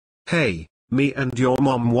Hey, me and your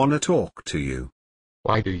mom wanna talk to you.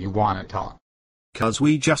 Why do you want to talk? 'Cause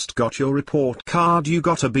we just got your report card, you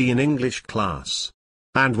got a B in English class.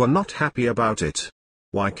 And we're not happy about it.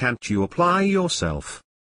 Why can't you apply yourself?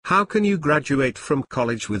 How can you graduate from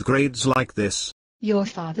college with grades like this? Your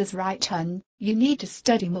father's right, son. You need to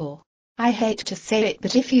study more. I hate to say it,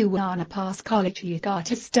 but if you wanna pass college, you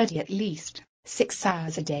gotta study at least 6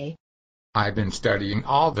 hours a day. I've been studying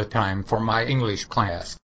all the time for my English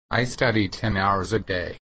class. I study 10 hours a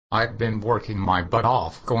day. I've been working my butt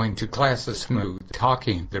off going to classes, smooth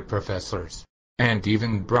talking the professors, and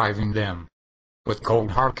even bribing them with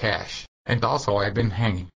cold hard cash. And also I've been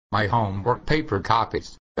hanging my homework paper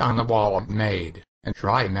copies on the wall I've made, and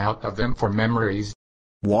trying out of them for memories.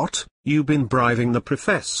 What? You've been bribing the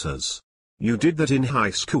professors? You did that in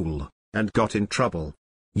high school, and got in trouble.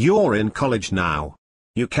 You're in college now.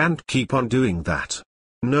 You can't keep on doing that.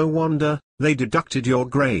 No wonder they deducted your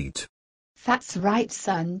grade. That's right,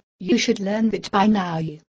 son. You should learn that by now.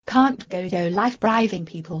 You can't go life bribing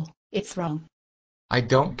people. It's wrong. I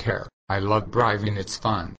don't care. I love bribing, it's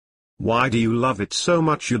fun. Why do you love it so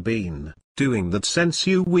much? You've been doing that since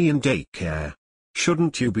you were in daycare.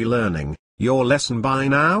 Shouldn't you be learning your lesson by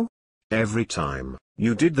now? Every time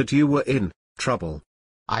you did that, you were in trouble.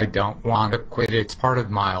 I don't want to quit, it's part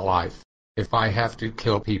of my life. If I have to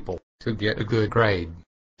kill people to get a good grade,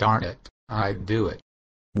 darn it, I'd do it.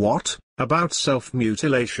 What about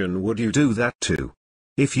self-mutilation? Would you do that too?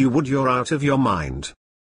 If you would, you're out of your mind.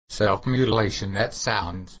 Self-mutilation, that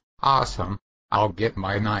sounds awesome. I'll get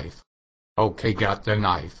my knife. Okay, got the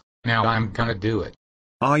knife. Now I'm gonna do it.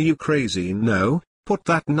 Are you crazy? No, put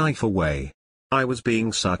that knife away. I was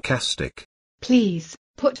being sarcastic. Please,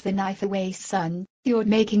 put the knife away, son. You're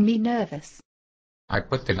making me nervous. I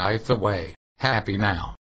put the knife away. Happy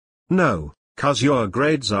now? No, 'cause your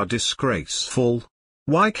grades are disgraceful.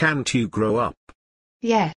 Why can't you grow up?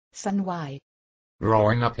 Yeah, son, why?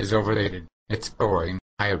 Growing up is overrated. It's boring.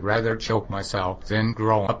 I'd rather choke myself than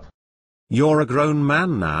grow up. You're a grown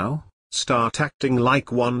man now. Start acting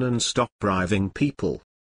like one and stop bribing people.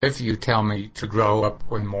 If you tell me to grow up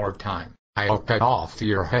one more time, I'll cut off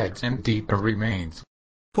your heads and deeper remains.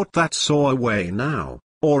 Put that saw away now,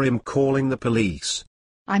 or I'm calling the police.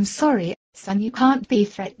 I'm sorry, son, you can't be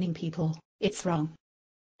threatening people. It's wrong.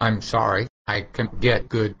 I'm sorry, I can't get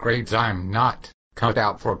good grades. I'm not cut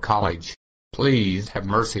out for college. Please have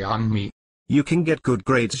mercy on me. You can get good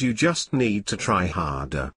grades, you just need to try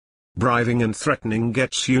harder. Bribing and threatening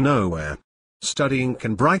gets you nowhere. Studying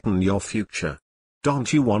can brighten your future.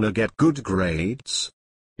 Don't you want to get good grades?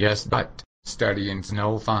 Yes, but studying's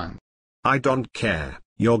no fun. I don't care,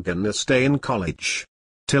 you're gonna stay in college.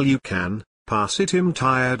 Till you can pass it. I'm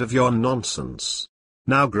tired of your nonsense.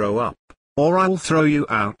 Now grow up, or I'll throw you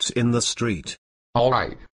out in the street.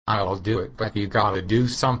 Alright, I'll do it, but you gotta do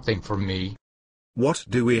something for me. What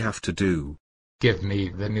do we have to do? Give me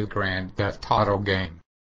the new Grand Theft Auto game.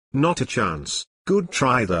 Not a chance. Good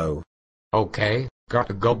try though. Okay,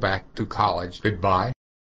 gotta go back to college. Goodbye.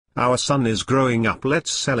 Our son is growing up.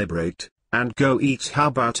 Let's celebrate and go eat. How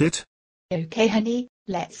about it? Okay, honey,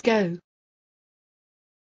 let's go.